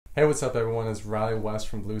Hey, what's up everyone? It's Riley West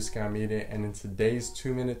from Blue Sky Media, and in today's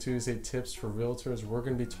 2-Minute Tuesday tips for realtors, we're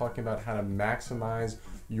going to be talking about how to maximize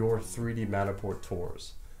your 3D Matterport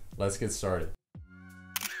tours. Let's get started.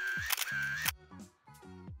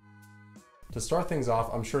 To start things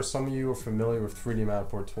off, I'm sure some of you are familiar with 3D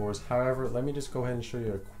Matterport Tours. However, let me just go ahead and show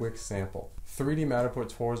you a quick sample. 3D Matterport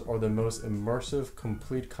Tours are the most immersive,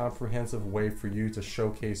 complete, comprehensive way for you to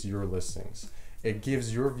showcase your listings. It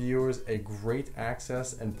gives your viewers a great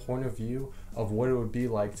access and point of view of what it would be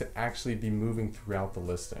like to actually be moving throughout the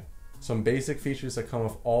listing. Some basic features that come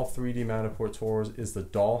with all 3D Matterport Tours is the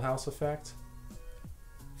dollhouse effect,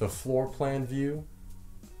 the floor plan view,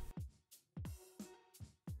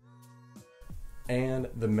 and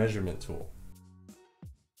the measurement tool.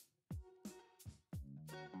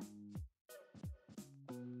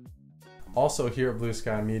 Also, here at Blue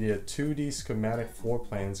Sky Media, 2D schematic floor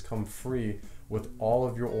plans come free with all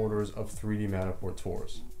of your orders of 3D Matterport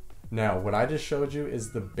Tours. Now, what I just showed you is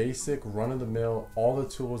the basic run-of-the-mill, all the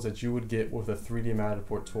tools that you would get with a 3D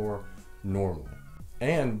Matterport Tour normally.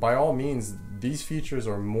 And by all means, these features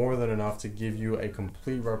are more than enough to give you a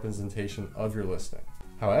complete representation of your listing.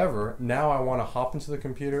 However, now I want to hop into the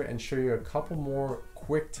computer and show you a couple more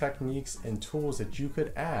quick techniques and tools that you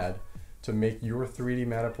could add to make your 3D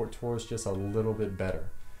Matterport Tours just a little bit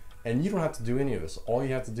better. And you don't have to do any of this. All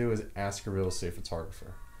you have to do is ask a real estate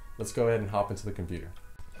photographer. Let's go ahead and hop into the computer.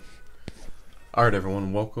 Alright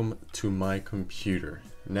everyone, welcome to my computer.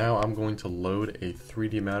 Now I'm going to load a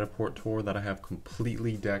 3D Matterport tour that I have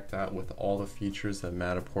completely decked out with all the features that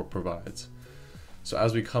Matterport provides. So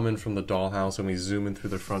as we come in from the dollhouse and we zoom in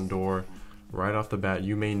through the front door, right off the bat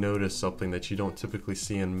you may notice something that you don't typically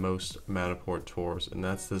see in most Matterport tours, and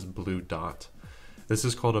that's this blue dot. This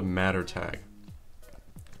is called a Mattertag.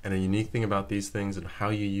 And a unique thing about these things and how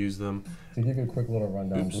you use them, to give you a quick little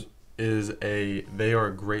rundown, they are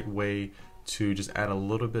a great way to just add a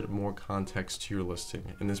little bit more context to your listing.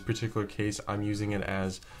 In this particular case, I'm using it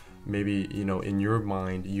as maybe, in your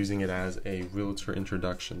mind, using it as a realtor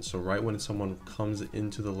introduction. So right when someone comes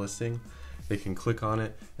into the listing, they can click on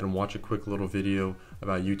it and watch a quick little video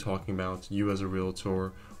about you talking about you as a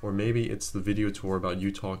realtor, or maybe it's the video tour about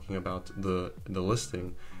you talking about the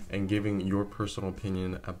listing and giving your personal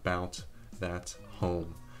opinion about that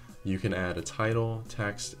home. You can add a title,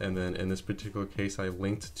 text, and then in this particular case I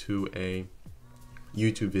linked to a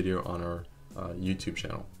YouTube video on our YouTube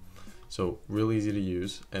channel. So really easy to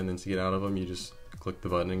use, and then to get out of them you just click the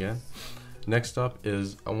button again. Next up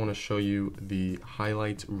is I want to show you the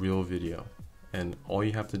highlight reel video, and all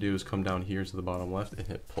you have to do is come down here to the bottom left and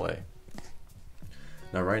hit play.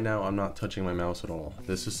 Now right now I'm not touching my mouse at all.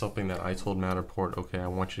 This is something that I told Matterport, okay, I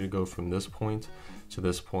want you to go from this point to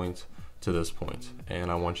this point to this point,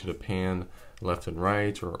 and I want you to pan left and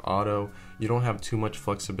right or auto. You don't have too much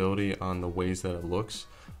flexibility on the ways that it looks.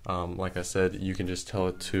 Like I said, you can just tell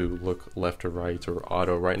it to look left or right or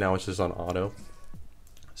auto. Right now it's just on auto.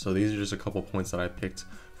 So these are just a couple points that I picked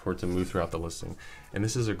for it to move throughout the listing. And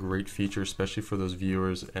this is a great feature, especially for those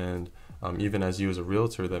viewers and even as you as a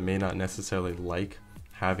realtor that may not necessarily like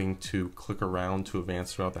having to click around to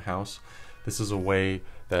advance throughout the house. This is a way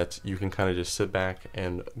that you can kind of just sit back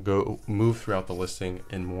and go move throughout the listing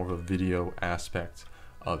in more of a video aspect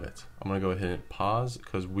of it. I'm going to go ahead and pause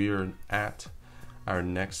because we are at our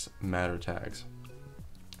next Mattertags.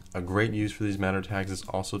 A great use for these Mattertags is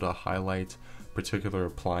also to highlight particular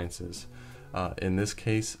appliances. In this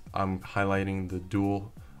case, I'm highlighting the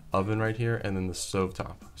dual oven right here and then the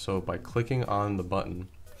stovetop. So by clicking on the button,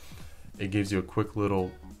 it gives you a quick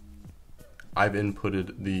little, I've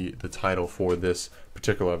inputted the title for this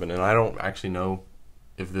particular oven, and I don't actually know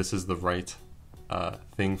if this is the right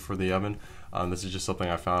thing for the oven. This is just something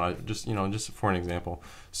I found, just for an example.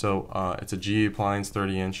 So it's a GE appliance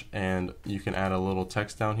 30-inch, and you can add a little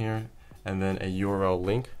text down here and then a URL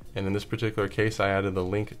link. And in this particular case, I added the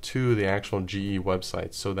link to the actual GE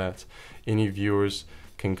website so that any viewers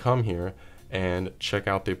can come here and check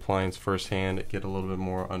out the appliance firsthand, get a little bit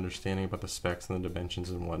more understanding about the specs and the dimensions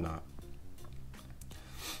and whatnot.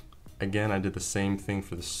 Again, I did the same thing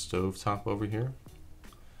for the stovetop over here.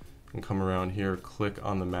 And come around here, click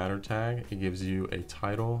on the Mattertag. It gives you a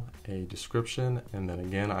title, a description, and then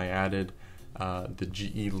again I added the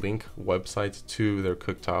GE link website to their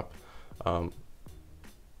cooktop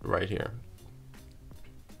right here.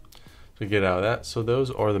 To get out of that, so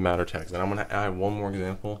those are the Mattertags, and I'm going to add one more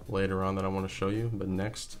example later on that I want to show you, but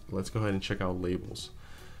next let's go ahead and check out labels.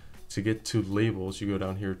 To get to labels, you go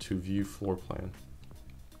down here to view floor plan,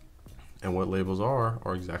 and what labels are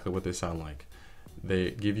exactly what they sound like.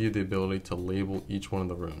 They give you the ability to label each one of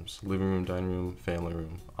the rooms: living room, dining room, family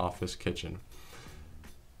room, office, kitchen.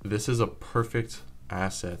 this is a perfect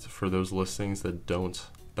asset for those listings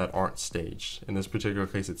that aren't staged. In this particular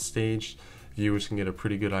case, it's staged. Viewers can get a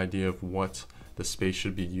pretty good idea of what the space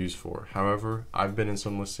should be used for. However, I've been in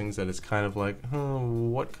some listings that it's kind of like,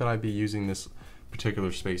 what could I be using this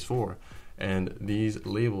particular space for? And these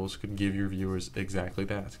labels could give your viewers exactly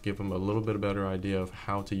that, give them a little bit better idea of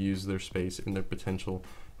how to use their space in their potential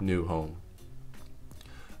new home.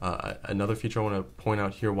 Another feature I want to point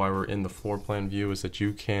out here while we're in the floor plan view is that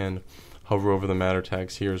you can hover over the matter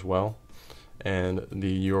tags here as well. And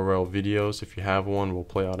the URL videos, if you have one, will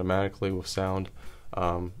play automatically with sound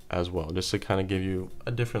as well, just to kind of give you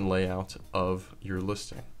a different layout of your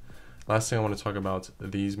listing. Last thing I want to talk about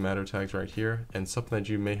these matter tags right here, and something that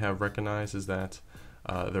you may have recognized is that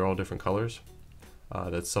they're all different colors.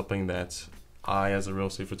 That's something that I, as a real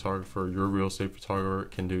estate photographer, your real estate photographer,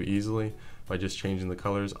 can do easily by just changing the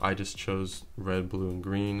colors. I just chose red, blue, and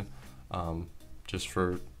green, just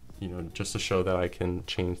for, just to show that I can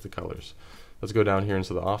change the colors. Let's go down here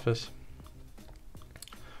into the office.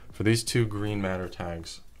 For these two green matter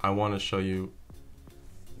tags, I want to show you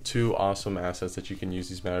two awesome assets that you can use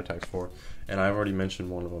these matter tags for, and I've already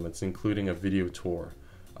mentioned one of them. It's including a video tour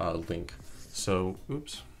link. So,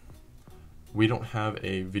 we don't have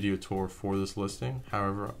a video tour for this listing.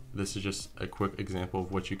 However, this is just a quick example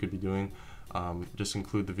of what you could be doing. Just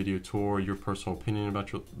include the video tour, your personal opinion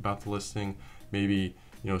about the listing, maybe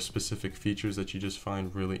specific features that you just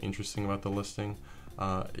find really interesting about the listing.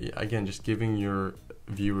 Again, just giving your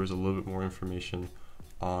viewers a little bit more information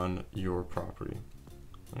on your property.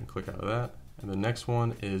 And click out of that. And the next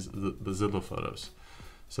one is the Zillow photos.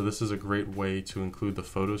 So this is a great way to include the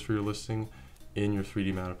photos for your listing in your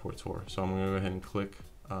 3D Matterport tour. So I'm going to go ahead and click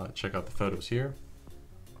check out the photos here.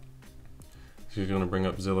 So you're going to bring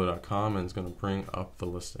up Zillow.com and it's going to bring up the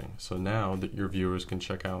listing. So now that your viewers can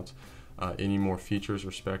check out any more features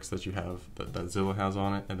or specs that you have that Zillow has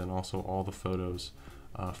on it, and then also all the photos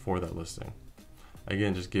for that listing.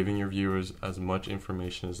 Again, just giving your viewers as much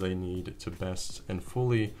information as they need to best and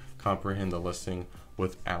fully comprehend the listing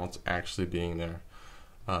without actually being there.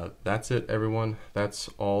 That's it, everyone. That's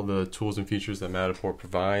all the tools and features that Matterport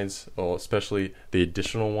provides, especially the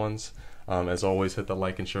additional ones. As always, hit the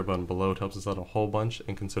like and share button below. It helps us out a whole bunch,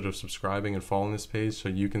 and consider subscribing and following this page so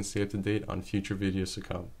you can stay up to date on future videos to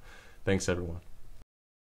come. Thanks, everyone.